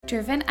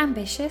Driven,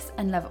 ambitious,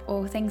 and love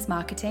all things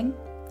marketing?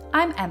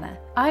 I'm Emma.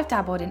 I've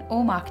dabbled in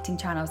all marketing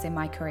channels in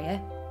my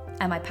career.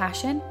 And my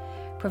passion?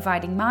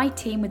 Providing my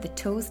team with the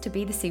tools to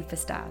be the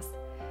superstars.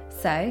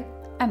 So,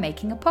 I'm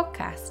making a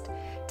podcast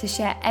to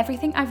share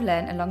everything I've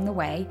learned along the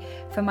way,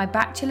 from my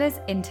bachelor's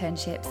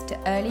internships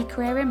to early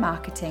career in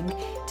marketing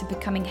to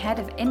becoming head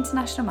of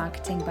international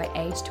marketing by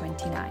age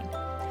 29.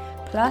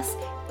 Plus,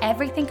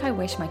 everything I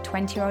wish my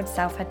 20-year-old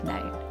self had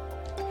known.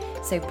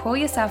 So pour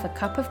yourself a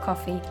cup of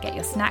coffee, get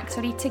your snacks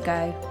ready to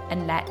go,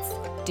 and let's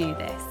do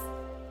this.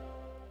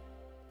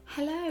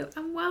 Hello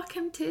and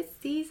welcome to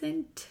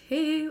season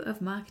 2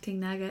 of Marketing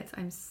Nuggets.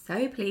 I'm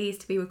so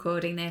pleased to be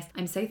recording this.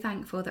 I'm so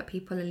thankful that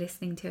people are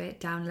listening to it,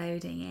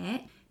 downloading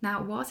it.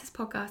 Now, whilst this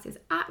podcast is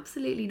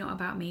absolutely not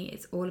about me,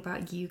 it's all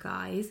about you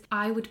guys.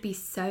 I would be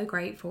so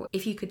grateful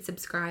if you could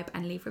subscribe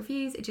and leave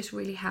reviews. It just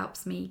really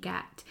helps me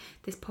get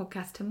this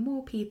podcast to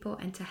more people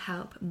and to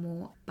help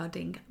more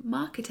budding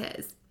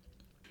marketers.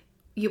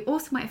 You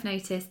also might have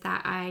noticed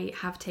that I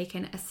have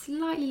taken a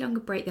slightly longer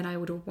break than I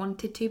would have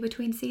wanted to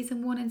between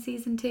season 1 and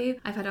season 2.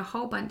 I've had a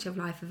whole bunch of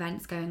life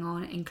events going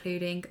on,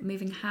 including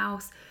moving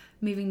house,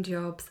 moving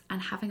jobs, and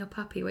having a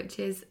puppy, which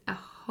is a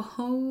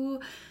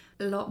whole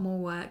lot more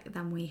work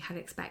than we had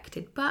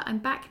expected. But I'm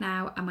back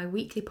now, and my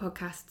weekly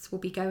podcasts will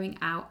be going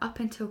out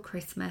up until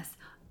Christmas,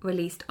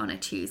 released on a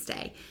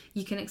Tuesday.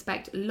 You can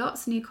expect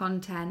lots of new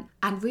content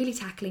and really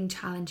tackling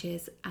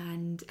challenges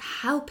and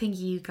helping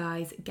you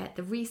guys get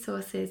the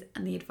resources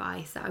and the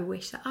advice that I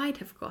wish that I'd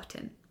have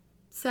gotten.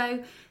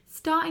 So,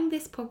 starting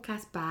this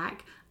podcast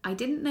back, I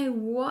didn't know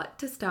what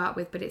to start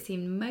with, but it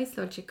seemed most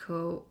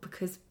logical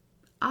because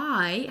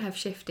I have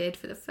shifted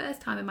for the first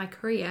time in my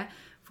career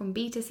from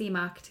B2C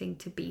marketing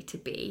to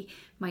B2B.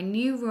 My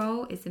new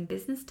role is in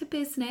business to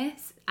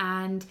business,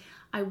 and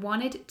I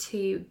wanted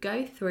to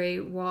go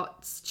through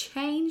what's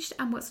changed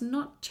and what's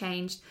not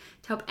changed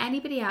to help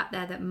anybody out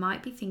there that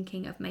might be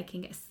thinking of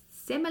making a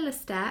similar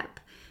step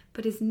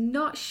but is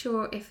not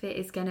sure if it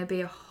is going to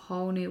be a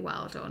whole new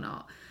world or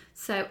not.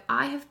 So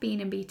I have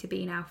been in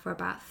B2B now for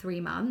about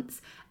 3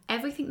 months.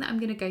 Everything that I'm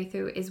going to go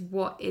through is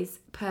what is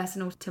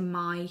personal to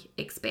my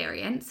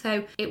experience.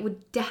 So it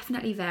would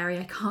definitely vary.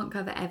 I can't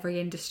cover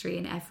every industry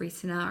in every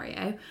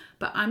scenario,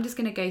 but I'm just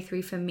going to go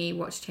through for me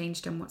what's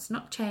changed and what's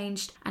not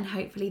changed. And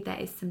hopefully there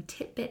is some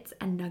tidbits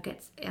and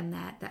nuggets in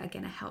there that are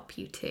going to help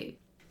you too.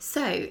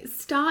 So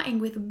starting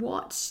with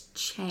what's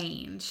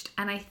changed.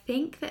 And I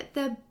think that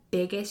the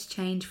biggest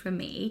change for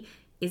me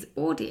is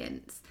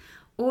audience.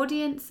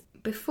 Audience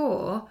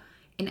before,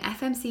 in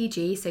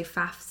FMCG, so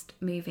fast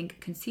moving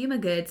consumer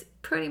goods,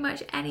 pretty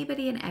much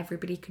anybody and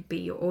everybody could be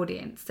your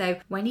audience. So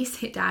when you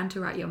sit down to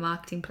write your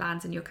marketing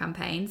plans and your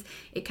campaigns,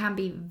 it can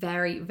be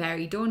very,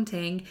 very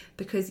daunting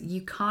because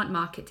you can't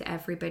market to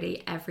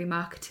everybody. Every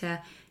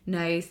marketer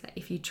knows that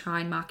if you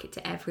try and market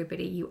to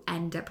everybody, you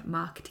end up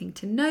marketing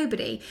to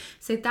nobody.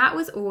 So that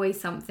was always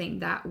something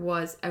that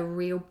was a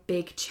real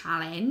big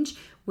challenge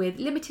with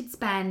limited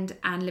spend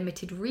and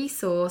limited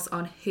resource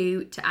on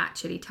who to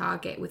actually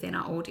target within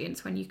our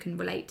audience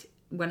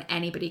when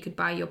anybody could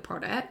buy your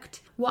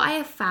product. What I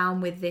have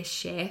found with this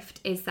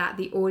shift is that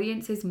the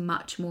audience is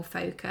much more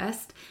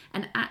focused,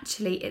 and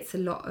actually it's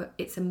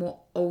a more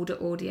older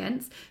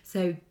audience.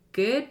 So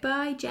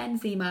goodbye Gen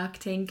Z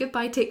marketing,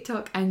 goodbye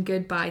TikTok, and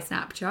goodbye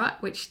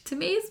Snapchat, which to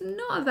me is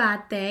not a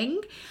bad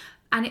thing.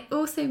 And it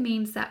also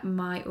means that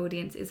my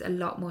audience is a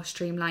lot more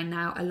streamlined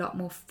now, a lot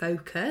more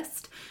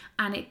focused,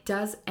 and it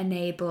does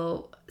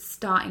enable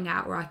starting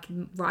out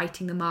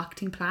writing the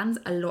marketing plans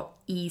a lot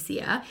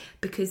easier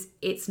because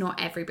it's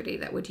not everybody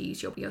that would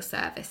use your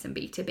service in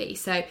B2B.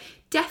 So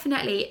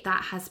definitely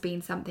that has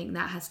been something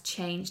that has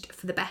changed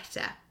for the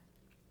better.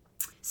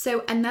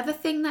 So another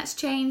thing that's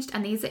changed,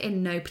 and these are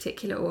in no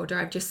particular order,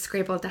 I've just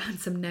scribbled down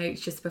some notes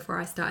just before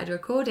I started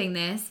recording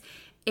this,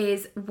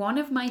 is one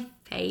of my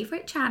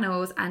favourite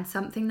channels and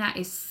something that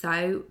is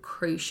so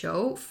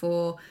crucial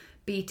for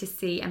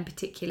B2C and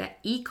particular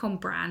e-com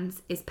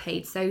brands is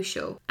paid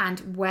social.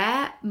 And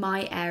where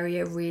my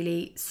area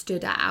really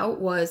stood out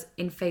was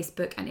in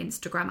Facebook and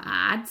Instagram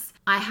ads.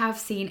 I have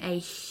seen a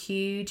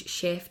huge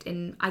shift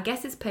in, I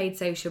guess it's paid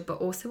social, but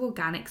also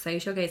organic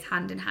social goes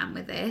hand in hand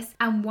with this.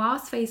 And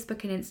whilst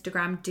Facebook and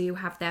Instagram do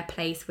have their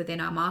place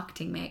within our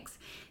marketing mix,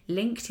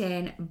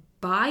 LinkedIn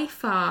by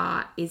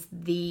far is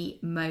the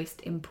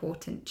most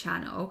important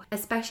channel,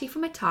 especially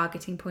from a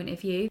targeting point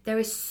of view. There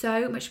is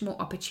so much more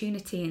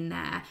opportunity in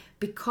there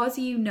because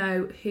you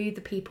know who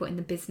the people in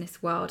the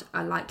business world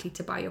are likely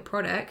to buy your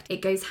product.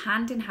 It goes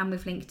hand in hand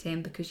with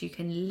LinkedIn because you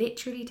can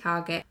literally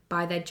target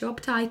by their job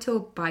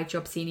title, by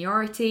job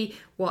seniority,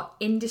 what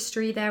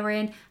industry they're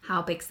in,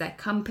 how big's their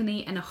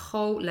company, and a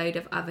whole load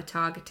of other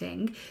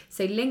targeting.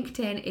 So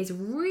LinkedIn is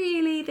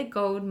really the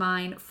gold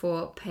mine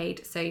for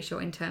paid social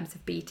in terms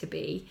of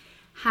B2B.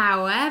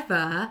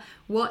 However,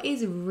 what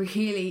is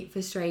really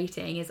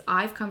frustrating is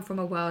I've come from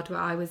a world where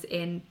I was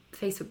in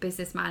Facebook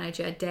Business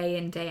Manager day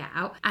in, day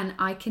out, and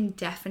I can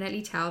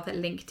definitely tell that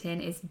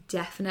LinkedIn is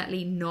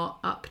definitely not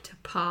up to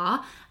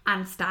par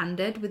and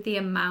standard with the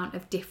amount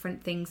of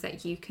different things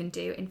that you can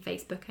do in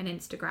Facebook and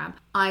Instagram.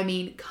 I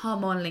mean,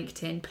 come on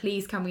LinkedIn,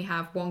 please can we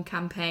have one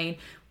campaign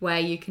where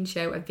you can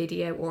show a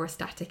video or a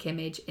static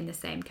image in the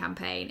same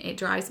campaign? It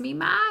drives me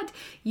mad.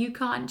 You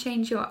can't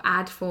change your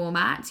ad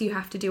formats. You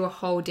have to do a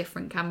whole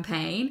different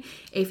campaign.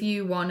 If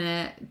you want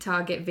to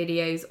target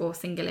videos or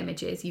single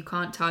images, you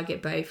can't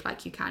target both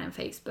like you can in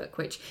Facebook,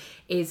 which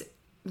is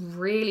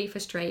really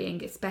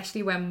frustrating,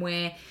 especially when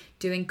we're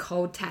doing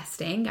cold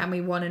testing and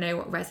we want to know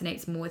what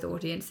resonates more with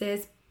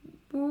audiences.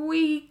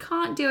 We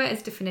can't do it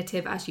as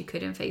definitive as you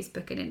could in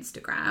Facebook and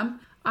Instagram.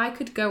 I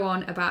could go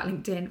on about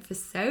LinkedIn for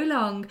so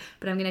long,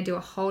 but I'm going to do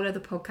a whole other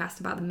podcast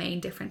about the main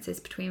differences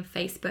between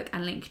Facebook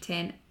and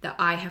LinkedIn that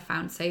I have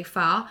found so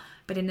far.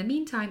 But in the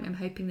meantime, I'm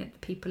hoping that the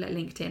people at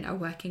LinkedIn are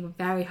working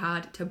very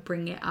hard to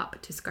bring it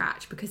up to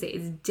scratch, because it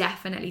is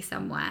definitely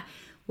somewhere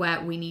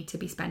where we need to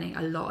be spending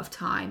a lot of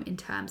time in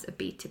terms of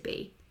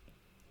B2B.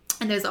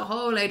 And there's a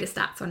whole load of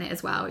stats on it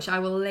as well, which I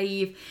will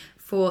leave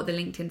for the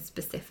LinkedIn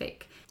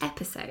specific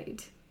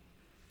episode.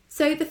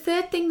 So the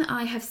third thing that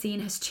I have seen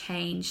has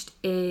changed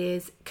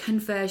is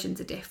conversions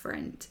are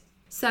different.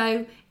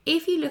 So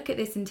if you look at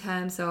this in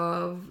terms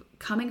of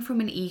coming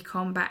from an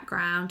e-com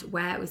background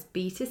where it was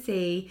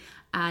B2C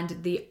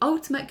and the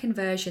ultimate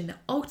conversion, the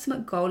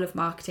ultimate goal of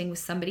marketing was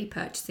somebody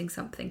purchasing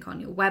something on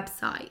your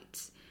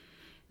website.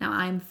 Now,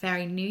 I'm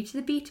very new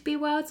to the B2B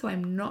world, so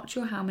I'm not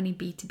sure how many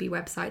B2B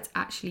websites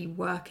actually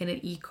work in an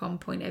e-com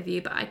point of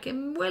view, but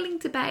I'm willing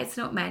to bet it's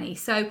not many.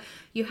 So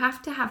you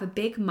have to have a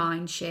big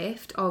mind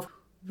shift of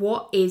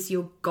what is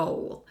your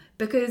goal?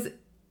 Because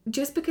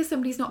just because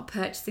somebody's not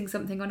purchasing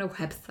something on a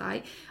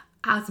website,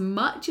 as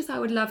much as I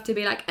would love to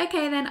be like,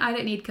 okay, then I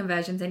don't need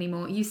conversions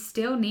anymore, you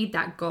still need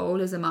that goal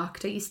as a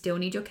marketer. You still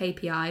need your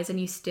KPIs and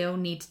you still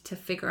need to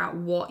figure out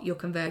what your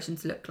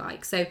conversions look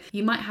like. So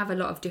you might have a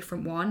lot of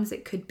different ones.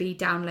 It could be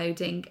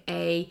downloading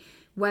a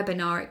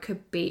webinar, it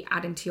could be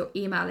adding to your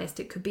email list,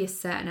 it could be a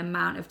certain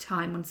amount of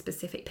time on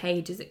specific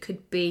pages, it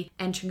could be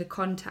entering a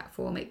contact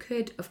form, it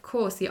could, of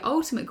course, the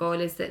ultimate goal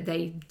is that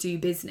they do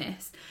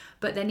business,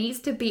 but there needs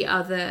to be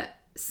other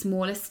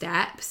smaller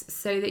steps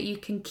so that you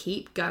can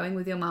keep going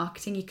with your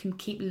marketing, you can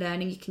keep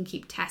learning, you can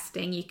keep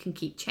testing, you can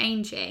keep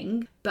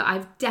changing. But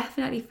I've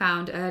definitely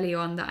found early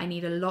on that I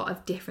need a lot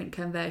of different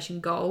conversion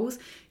goals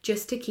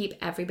just to keep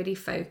everybody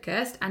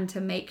focused and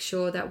to make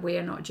sure that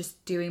we're not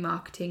just doing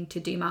marketing to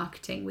do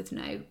marketing with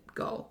no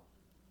goal.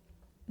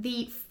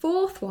 The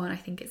fourth one, I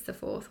think it's the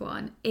fourth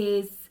one,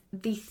 is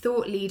the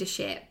thought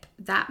leadership,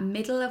 that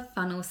middle of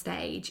funnel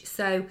stage.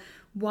 So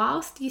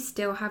whilst you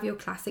still have your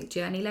classic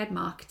journey-led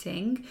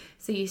marketing,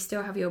 so you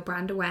still have your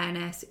brand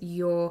awareness,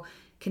 your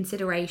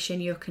consideration,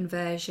 your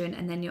conversion,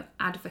 and then your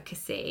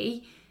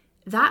advocacy,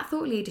 that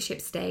thought leadership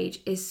stage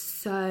is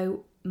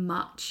so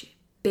much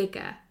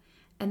bigger.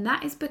 And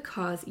that is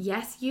because,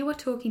 yes, you are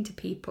talking to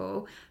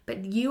people,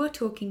 but you are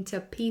talking to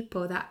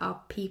people that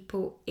are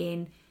people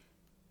in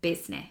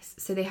business.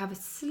 So they have a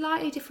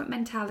slightly different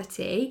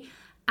mentality,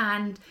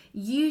 and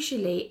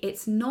usually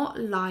it's not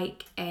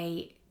like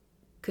a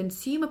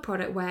consumer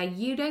product where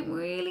you don't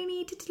really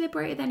need to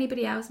deliberate with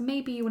anybody else.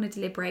 Maybe you want to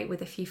deliberate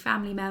with a few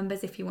family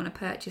members if you want to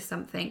purchase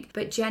something,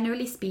 but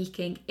generally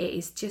speaking, it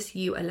is just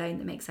you alone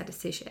that makes that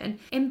decision.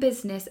 In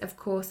business, of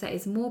course, there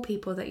is more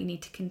people that you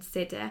need to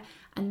consider,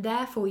 and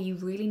therefore you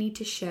really need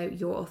to show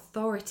your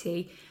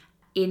authority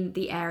in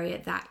the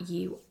area that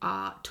you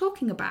are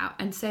talking about.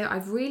 And so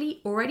I've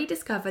really already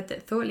discovered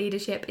that thought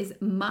leadership is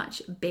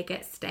much bigger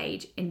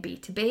stage in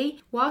B2B.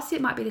 Whilst it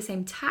might be the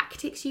same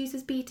tactics used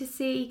as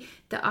B2C,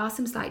 there are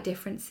some slight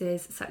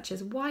differences such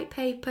as white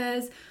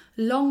papers,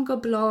 longer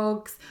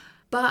blogs,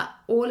 but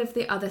all of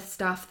the other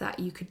stuff that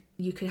you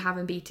could have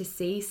in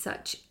B2C,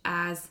 such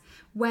as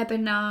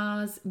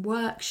webinars,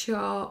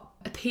 workshop,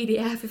 a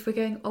PDF if we're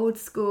going old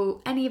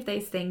school, any of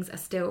those things are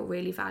still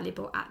really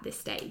valuable at this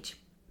stage.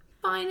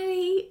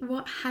 Finally,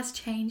 what has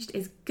changed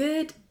is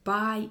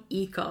goodbye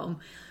e-com.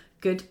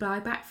 Goodbye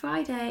Black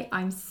Friday.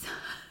 I'm so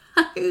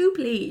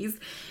pleased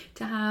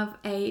to have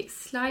a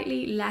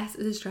slightly less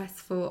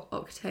stressful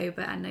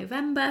October and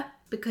November,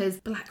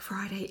 because Black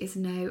Friday is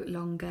no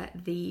longer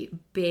the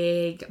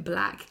big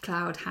black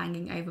cloud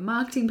hanging over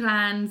marketing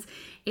plans.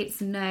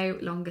 It's no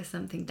longer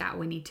something that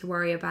we need to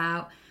worry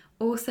about.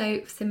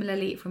 Also,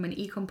 similarly, from an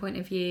e-com point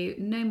of view,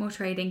 no more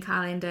trading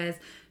calendars,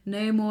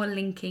 no more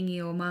linking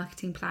your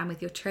marketing plan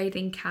with your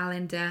trading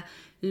calendar,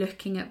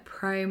 looking at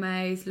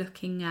promos,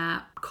 looking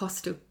at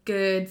cost of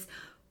goods.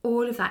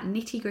 All of that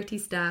nitty-gritty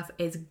stuff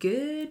is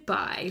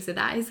goodbye. So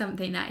that is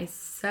something that is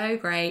so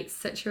great,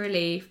 such a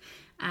relief.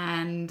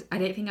 And I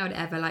don't think I would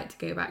ever like to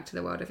go back to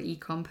the world of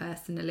e-com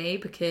personally,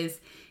 because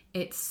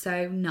it's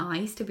so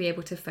nice to be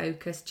able to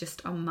focus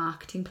just on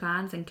marketing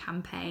plans and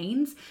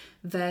campaigns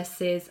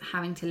versus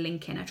having to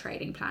link in a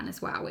trading plan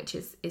as well, which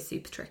is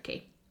super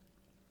tricky.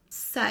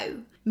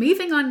 So,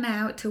 moving on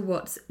now to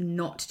what's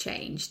not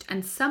changed.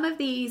 And some of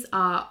these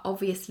are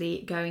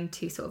obviously going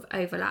to sort of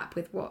overlap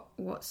with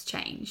what's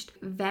changed.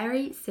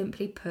 Very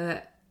simply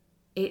put,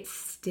 it's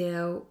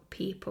still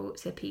people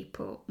to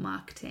people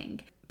marketing.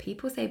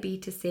 People say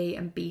B2C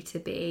and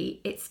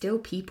B2B, it's still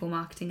people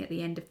marketing at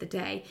the end of the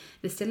day.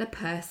 There's still a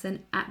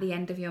person at the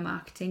end of your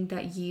marketing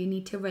that you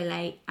need to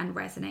relate and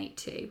resonate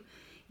to.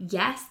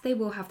 Yes, they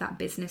will have that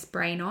business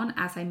brain on,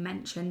 as I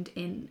mentioned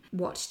in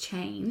what's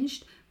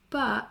changed,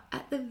 but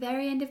at the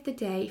very end of the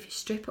day, if you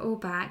strip it all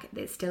back,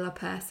 there's still a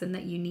person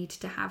that you need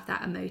to have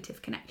that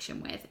emotive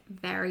connection with.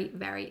 Very,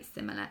 very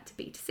similar to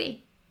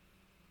B2C.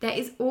 There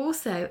is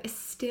also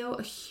still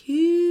a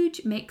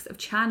huge mix of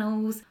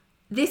channels.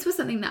 This was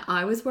something that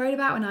I was worried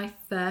about when I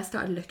first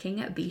started looking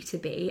at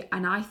B2B,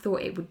 and I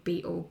thought it would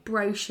be all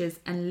brochures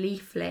and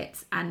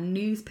leaflets and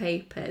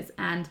newspapers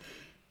and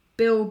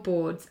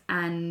billboards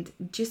and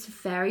just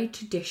very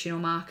traditional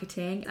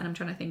marketing, and I'm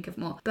trying to think of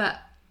more, but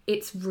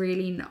it's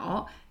really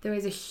not. There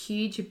is a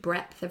huge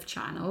breadth of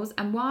channels,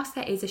 and whilst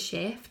there is a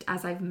shift,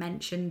 as I've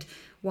mentioned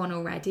one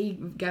already,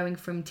 going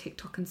from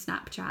TikTok and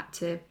Snapchat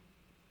to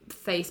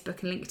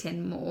Facebook and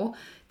LinkedIn more,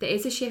 there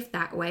is a shift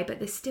that way, but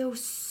there's still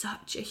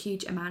such a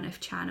huge amount of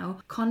channel.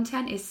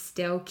 Content is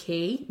still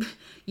key.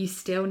 You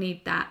still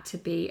need that to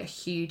be a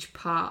huge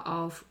part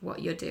of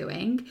what you're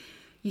doing.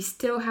 You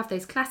still have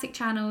those classic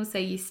channels, so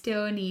you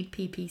still need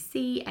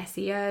PPC,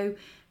 SEO.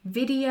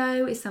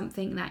 Video is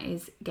something that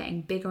is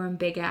getting bigger and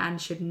bigger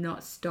and should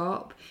not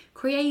stop.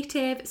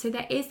 Creative, so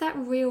there is that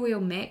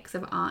real mix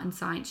of art and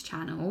science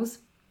channels.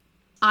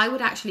 I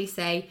would actually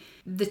say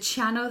the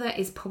channel that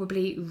is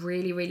probably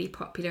really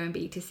popular in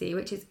B2C,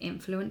 which is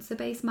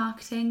influencer-based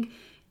marketing,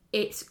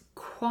 it's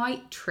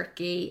quite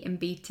tricky in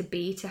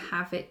B2B to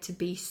have it to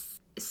be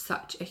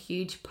such a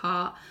huge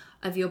part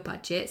of your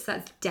budget. So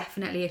that's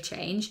definitely a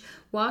change.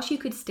 Whilst you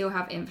could still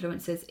have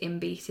influencers in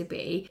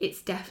B2B,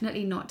 it's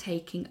definitely not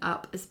taking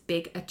up as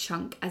big a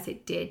chunk as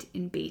it did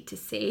in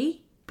B2C.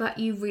 But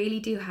you really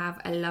do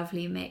have a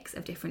lovely mix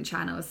of different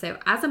channels. So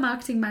as a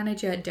marketing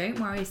manager, don't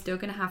worry, you're still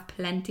going to have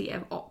plenty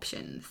of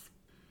options.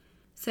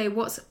 So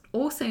what's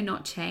also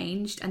not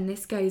changed, and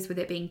this goes with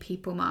it being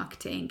people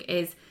marketing,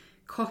 is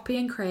copy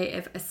and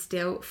creative are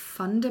still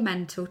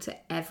fundamental to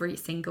every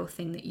single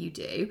thing that you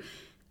do.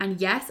 And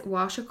yes,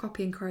 whilst your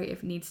copy and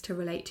creative needs to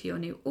relate to your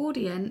new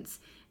audience,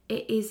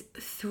 it is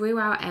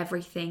throughout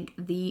everything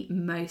the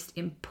most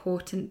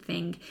important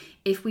thing.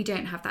 If we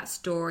don't have that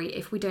story,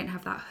 if we don't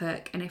have that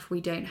hook, and if we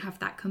don't have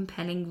that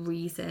compelling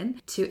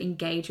reason to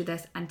engage with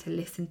us and to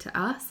listen to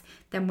us,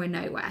 then we're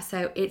nowhere.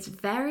 So it's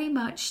very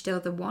much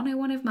still the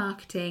 101 of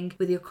marketing,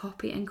 with your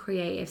copy and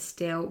creative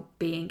still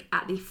being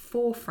at the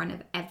forefront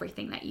of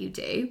everything that you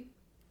do.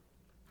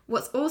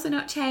 What's also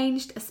not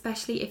changed,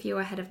 especially if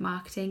you're head of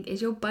marketing,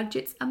 is your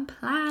budgets and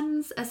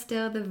plans are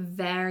still the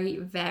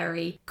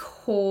very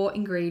core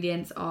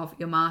ingredients of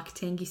your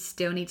marketing. You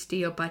still need to do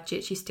your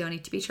budgets, you still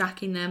need to be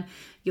tracking them.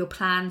 Your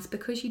plans,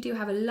 because you do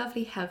have a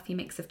lovely healthy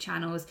mix of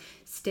channels,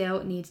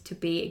 still need to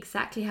be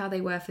exactly how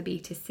they were for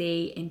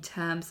B2C in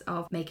terms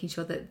of making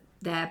sure that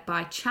they're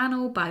by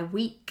channel, by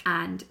week,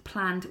 and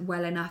planned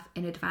well enough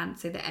in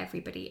advance so that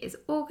everybody is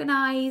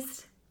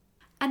organised.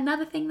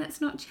 Another thing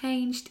that's not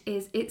changed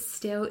is it's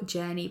still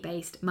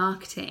journey-based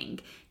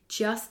marketing,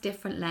 just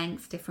different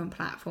lengths, different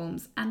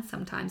platforms, and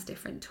sometimes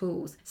different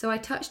tools. So I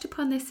touched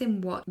upon this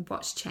in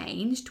what's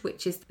changed,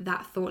 which is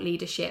that thought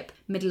leadership,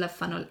 middle of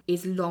funnel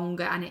is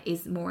longer and it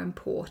is more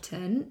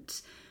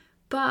important.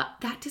 But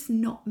that does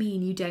not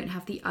mean you don't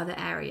have the other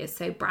areas.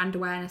 So brand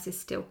awareness is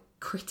still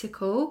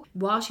critical.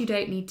 Whilst you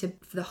don't need to,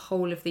 for the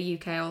whole of the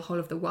UK or the whole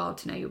of the world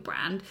to know your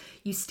brand,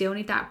 you still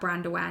need that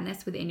brand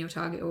awareness within your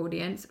target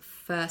audience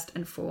first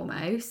and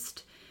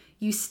foremost.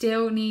 You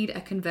still need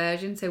a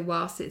conversion, so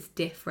whilst it's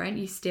different,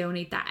 you still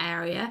need that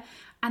area.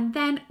 And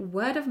then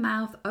word of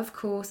mouth, of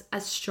course,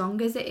 as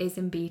strong as it is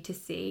in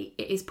B2C,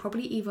 it is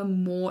probably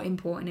even more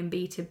important in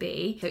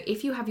B2B. So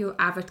if you have your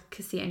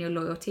advocacy and your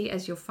loyalty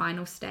as your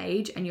final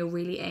stage and you're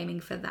really aiming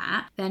for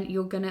that, then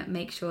you're going to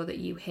make sure that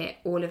you hit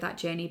all of that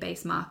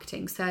journey-based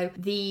marketing. So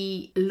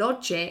the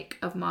logic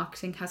of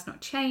marketing has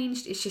not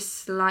changed. It's just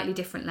slightly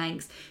different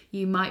lengths.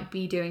 You might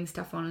be doing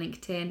stuff on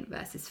LinkedIn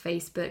versus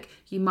Facebook.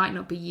 You might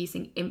not be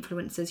using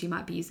influencers. You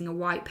might be using a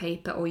white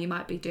paper, or you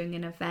might be doing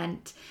an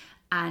event.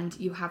 And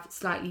you have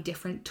slightly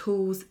different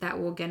tools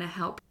that will going to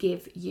help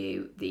give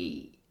you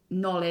the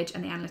knowledge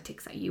and the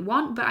analytics that you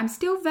want. But I'm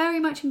still very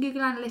much in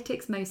Google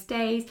Analytics most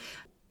days.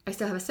 I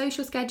still have a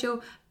social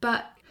schedule,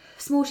 but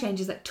small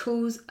changes, like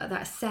tools that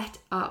are set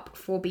up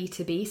for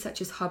B2B, such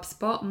as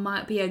HubSpot,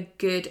 might be a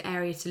good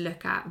area to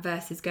look at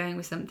versus going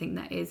with something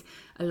that is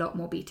a lot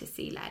more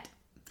B2C led.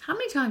 How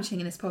many times do you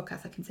think in this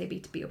podcast I can say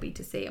B2B or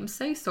B2C? I'm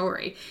so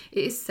sorry.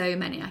 It is so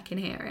many, I can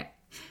hear it.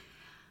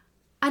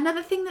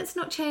 Another thing that's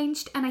not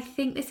changed, and I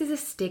think this is a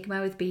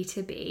stigma with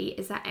B2B,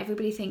 is that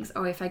everybody thinks,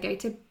 oh, if I go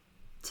to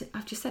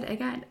I've just said it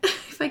again.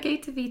 If I go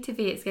to B2B,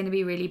 it's going to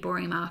be really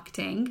boring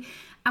marketing.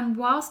 And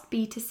whilst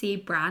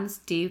B2C brands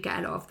do get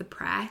a lot of the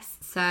press,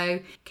 so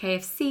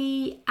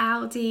KFC,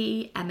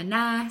 Aldi,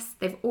 M&S,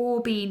 they've all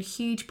been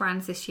huge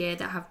brands this year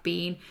that have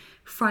been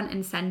front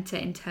and centre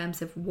in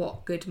terms of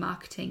what good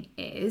marketing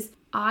is.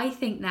 I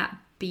think that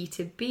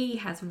B2B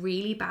has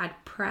really bad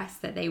press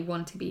that they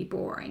want to be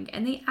boring,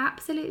 and they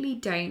absolutely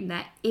don't.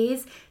 There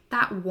is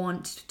that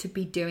want to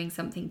be doing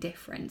something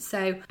different.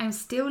 So I'm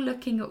still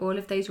looking at all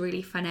of those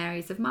really fun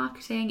areas of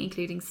marketing,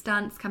 including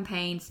stunts,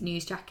 campaigns,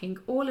 newsjacking,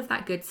 all of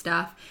that good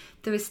stuff.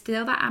 There is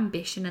still that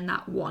ambition and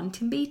that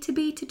want in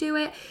B2B to do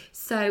it.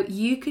 So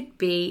you could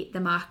be the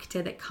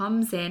marketer that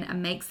comes in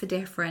and makes the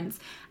difference.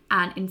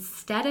 And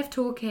instead of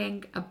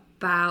talking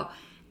about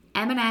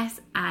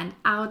M&S and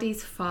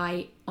Aldi's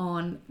fight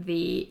on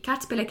the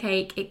Caterpillar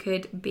cake, it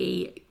could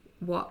be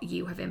what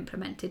you have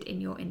implemented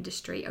in your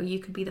industry, or you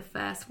could be the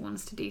first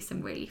ones to do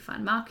some really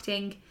fun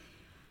marketing.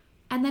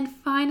 And then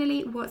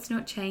finally, what's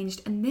not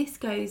changed, and this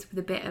goes with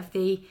a bit of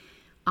the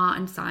art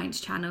and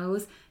science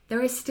channels,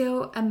 there is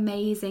still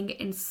amazing,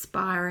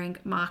 inspiring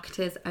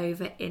marketers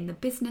over in the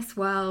business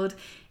world.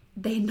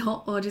 They're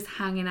not all just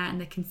hanging out in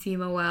the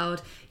consumer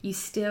world. You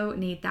still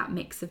need that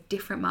mix of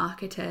different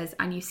marketers,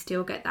 and you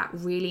still get that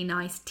really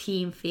nice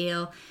team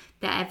feel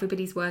that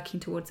everybody's working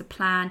towards a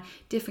plan,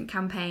 different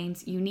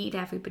campaigns. You need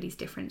everybody's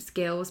different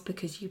skills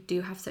because you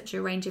do have such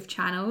a range of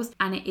channels,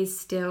 and it is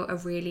still a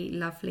really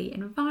lovely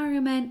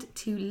environment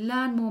to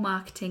learn more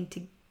marketing,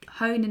 to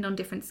hone in on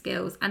different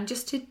skills, and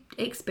just to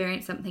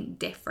experience something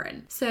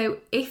different. So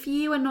if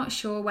you are not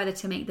sure whether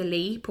to make the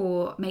leap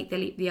or make the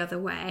leap the other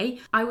way,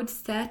 I would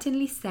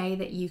certainly say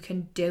that you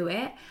can do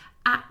it.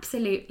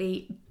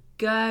 Absolutely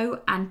go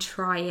and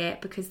try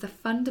it, because the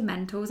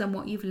fundamentals and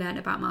what you've learned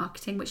about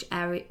marketing,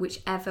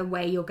 whichever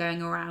way you're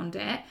going around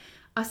it,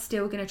 are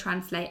still going to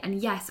translate. And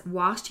yes,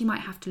 whilst you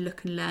might have to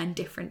look and learn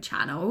different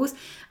channels,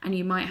 and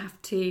you might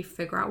have to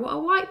figure out what a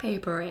white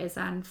paper is,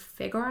 and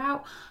figure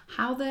out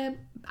how the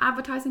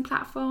advertising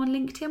platform on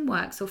LinkedIn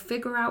works, or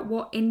figure out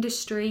what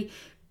industry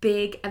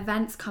big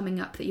events coming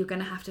up that you're going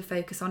to have to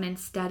focus on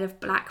instead of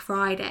Black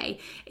Friday.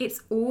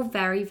 It's all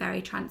very,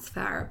 very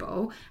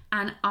transferable.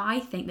 And I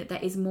think that there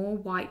is more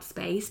white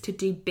space to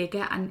do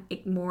bigger and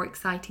more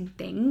exciting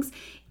things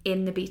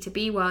in the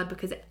B2B world,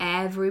 because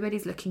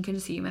everybody's looking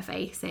consumer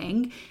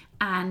facing.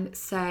 And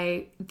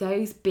so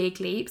those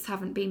big leaps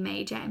haven't been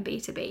made yet in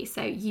B2B.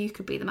 So you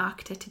could be the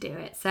marketer to do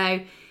it.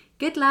 So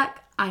good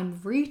luck. I'm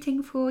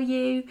rooting for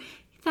you.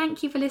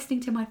 Thank you for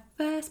listening to my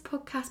first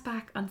podcast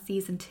back on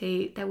season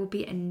 2. There will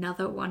be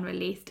another one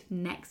released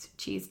next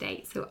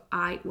Tuesday, so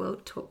I will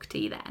talk to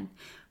you then.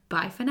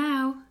 Bye for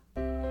now.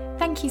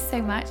 Thank you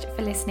so much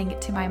for listening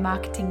to my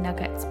Marketing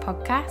Nuggets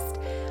podcast.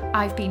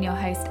 I've been your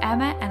host,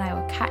 Emma, and I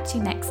will catch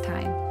you next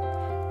time.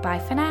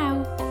 Bye for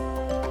now.